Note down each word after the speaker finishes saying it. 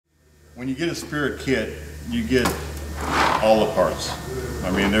When you get a Spirit kit, you get all the parts.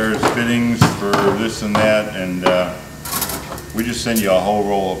 I mean, there's fittings for this and that, and we just send you a whole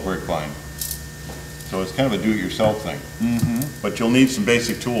roll of brake line. So it's kind of a do-it-yourself thing. Mm-hmm. But you'll need some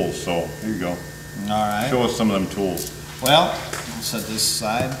basic tools, so here you go. All right. Show us some of them tools. Well, I'll set this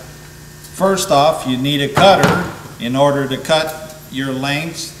aside. First off, you need a cutter in order to cut your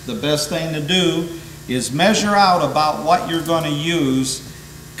lengths. The best thing to do is measure out about what you're going to use.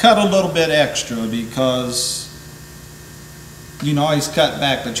 Cut a little bit extra because you can always cut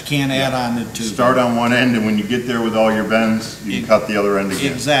back, but you can't add on the two. Start on one end, and when you get there with all your bends, you can cut the other end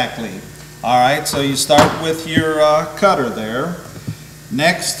again. Exactly. All right, so you start with your cutter there.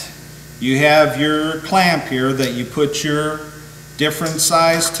 Next, you have your clamp here that you put your different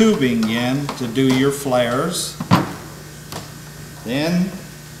size tubing in to do your flares. Then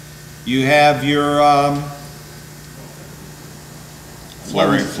you have your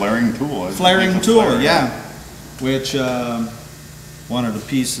flaring tool. Flaring tool, yeah. Which one of the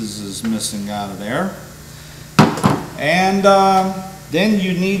pieces is missing out of there. And then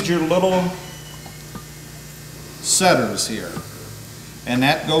you need your little setters here. And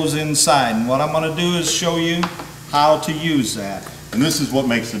that goes inside. And what I'm going to do is show you how to use that. And this is what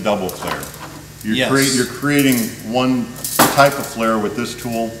makes the double flare. Yes. You're creating one type of flare with this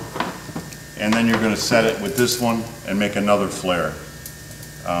tool, and then you're going to set it with this one and make another flare.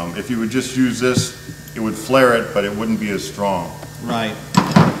 If you would just use this, it would flare it, but it wouldn't be as strong. Right.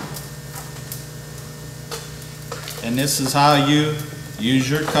 And this is how you use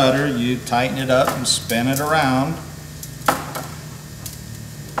your cutter. You tighten it up and spin it around.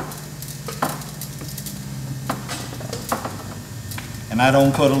 And I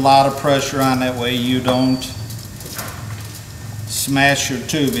don't put a lot of pressure on, that way you don't smash your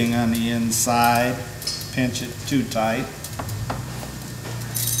tubing on the inside, pinch it too tight.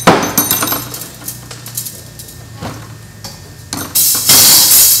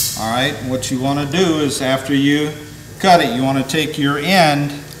 Alright, what you want to do is after you cut it, you want to take your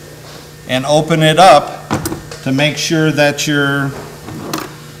end and open it up to make sure that your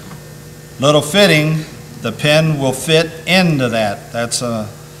little fitting, the pin will fit into that. That's a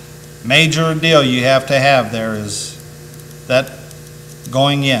major deal you have to have there, is that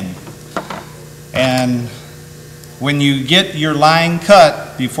going in. And when you get your line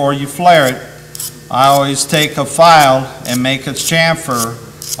cut before you flare it, I always take a file and make a chamfer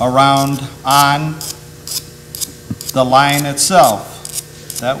around on the line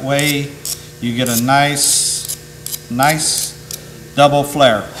itself. That way you get a nice double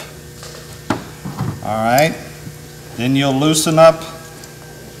flare. Alright, then you'll loosen up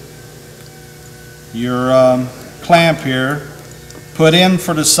your clamp here, put in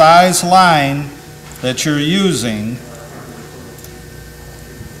for the size line that you're using,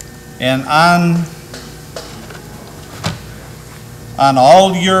 and on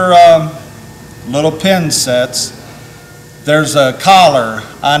all your little pin sets, there's a collar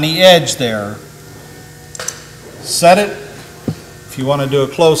on the edge there. Set it, if you want to do a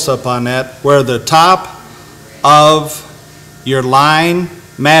close-up on that, where the top of your line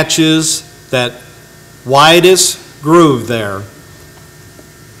matches that widest groove there.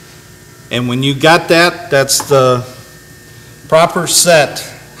 And when you got that, that's the proper set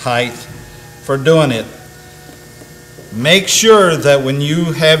height for doing it. Make sure that when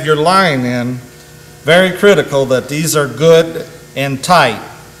you have your line in, very critical that these are good and tight.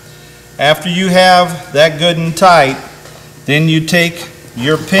 After you have that good and tight, then you take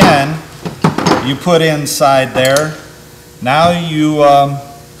your pin, you put inside there. Now you,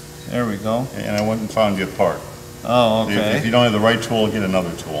 there we go. And I went and found you a part. Oh, okay. If you don't have the right tool, get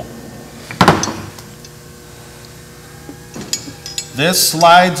another tool. This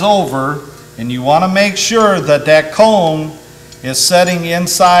slides over, and you want to make sure that that cone is setting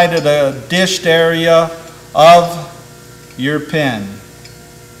inside of the dished area of your pin.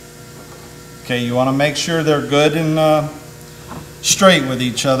 Okay, you want to make sure they're good and straight with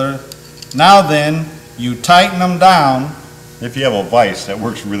each other. Now then, you tighten them down. If you have a vise, that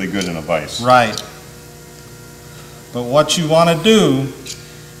works really good in a vise. Right. But what you want to do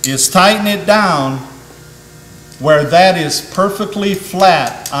is tighten it down where that is perfectly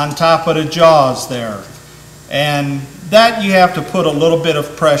flat on top of the jaws there. And that you have to put a little bit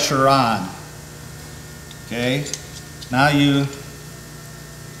of pressure on. Okay, now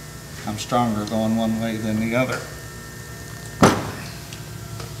I'm stronger going one way than the other.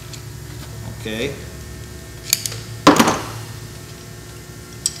 Okay.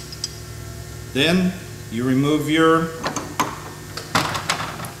 Then you remove your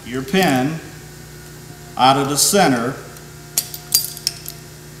pin out of the center,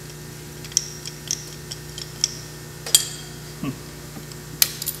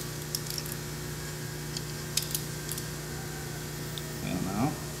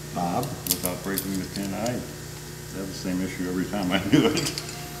 the same issue every time I do it.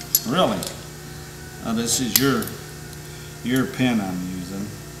 Really? Now this is your pen I'm using.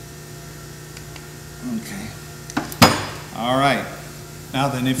 Okay. All right. Now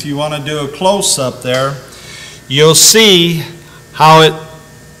then, if you want to do a close-up there, you'll see how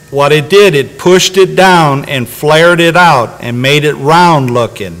what it did, it pushed it down and flared it out and made it round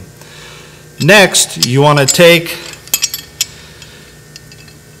looking. Next, you want to take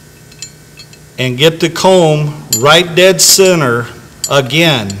and get the comb right dead center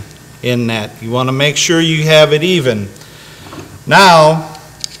again in that. You want to make sure you have it even. Now,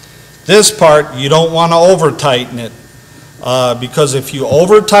 this part, you don't want to over-tighten it because if you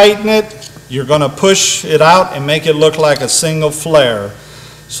over-tighten it, you're going to push it out and make it look like a single flare.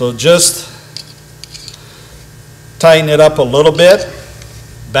 So just tighten it up a little bit,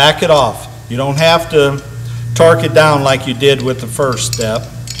 back it off. You don't have to torque it down like you did with the first step.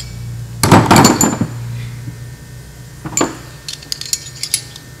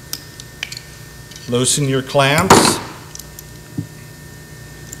 Loosen your clamps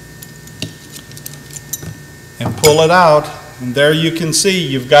and pull it out, and there you can see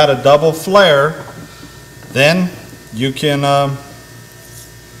you've got a double flare. Then you can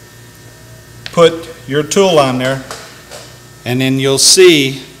put your tool on there, and then you'll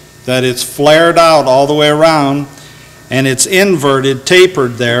see that it's flared out all the way around and it's inverted,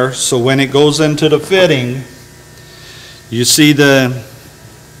 tapered there, so when it goes into the fitting, you see the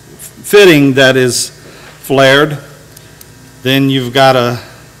fitting that is flared. Then you've got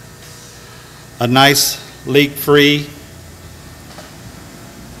a nice leak-free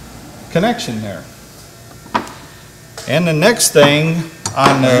connection there. And the next thing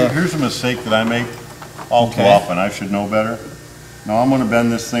on the... Here's a mistake that I make all too Okay. often. I should know better. Now I'm going to bend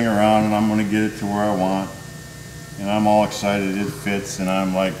this thing around and I'm going to get it to where I want. And I'm all excited it fits, and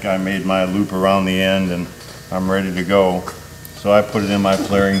I'm like, I made my loop around the end and I'm ready to go. So I put it in my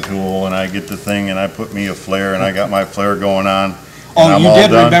flaring tool and I get the thing and I put me a flare and I got my flare going on. Oh, I'm you all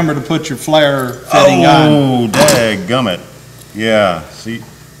did done. remember to put your flare fitting on. Oh, dadgummit. Yeah, see,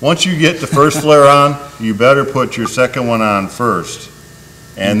 once you get the first flare on, you better put your second one on first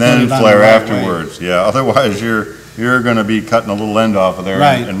and And then put it on flare the right afterwards. Yeah, otherwise you're going to be cutting a little end off of there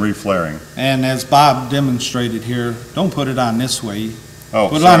Right. and reflaring. And as Bob demonstrated here, don't put it on this way. Oh,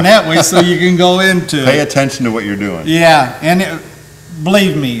 Put it sorry. on that way so you can go into Pay it. attention to what you're doing. Yeah, and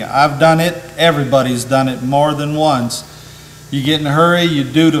believe me, I've done it. Everybody's done it more than once. You get in a hurry, you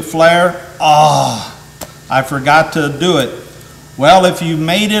do the flare. Oh, I forgot to do it. Well, if you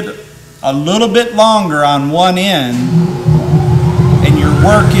made it a little bit longer on one end and you're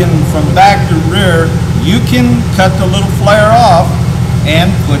working from back to rear, you can cut the little flare off and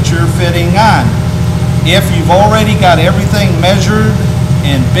put your fitting on. If you've already got everything measured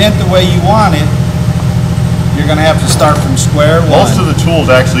and bent the way you want it, you're going to have to start from square one. Most of the tools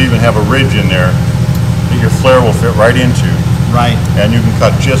actually even have a ridge in there that your flare will fit right into, Right. and you can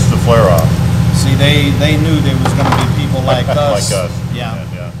cut just the flare off. See, they knew there was going to be people like us. Like us. Yeah.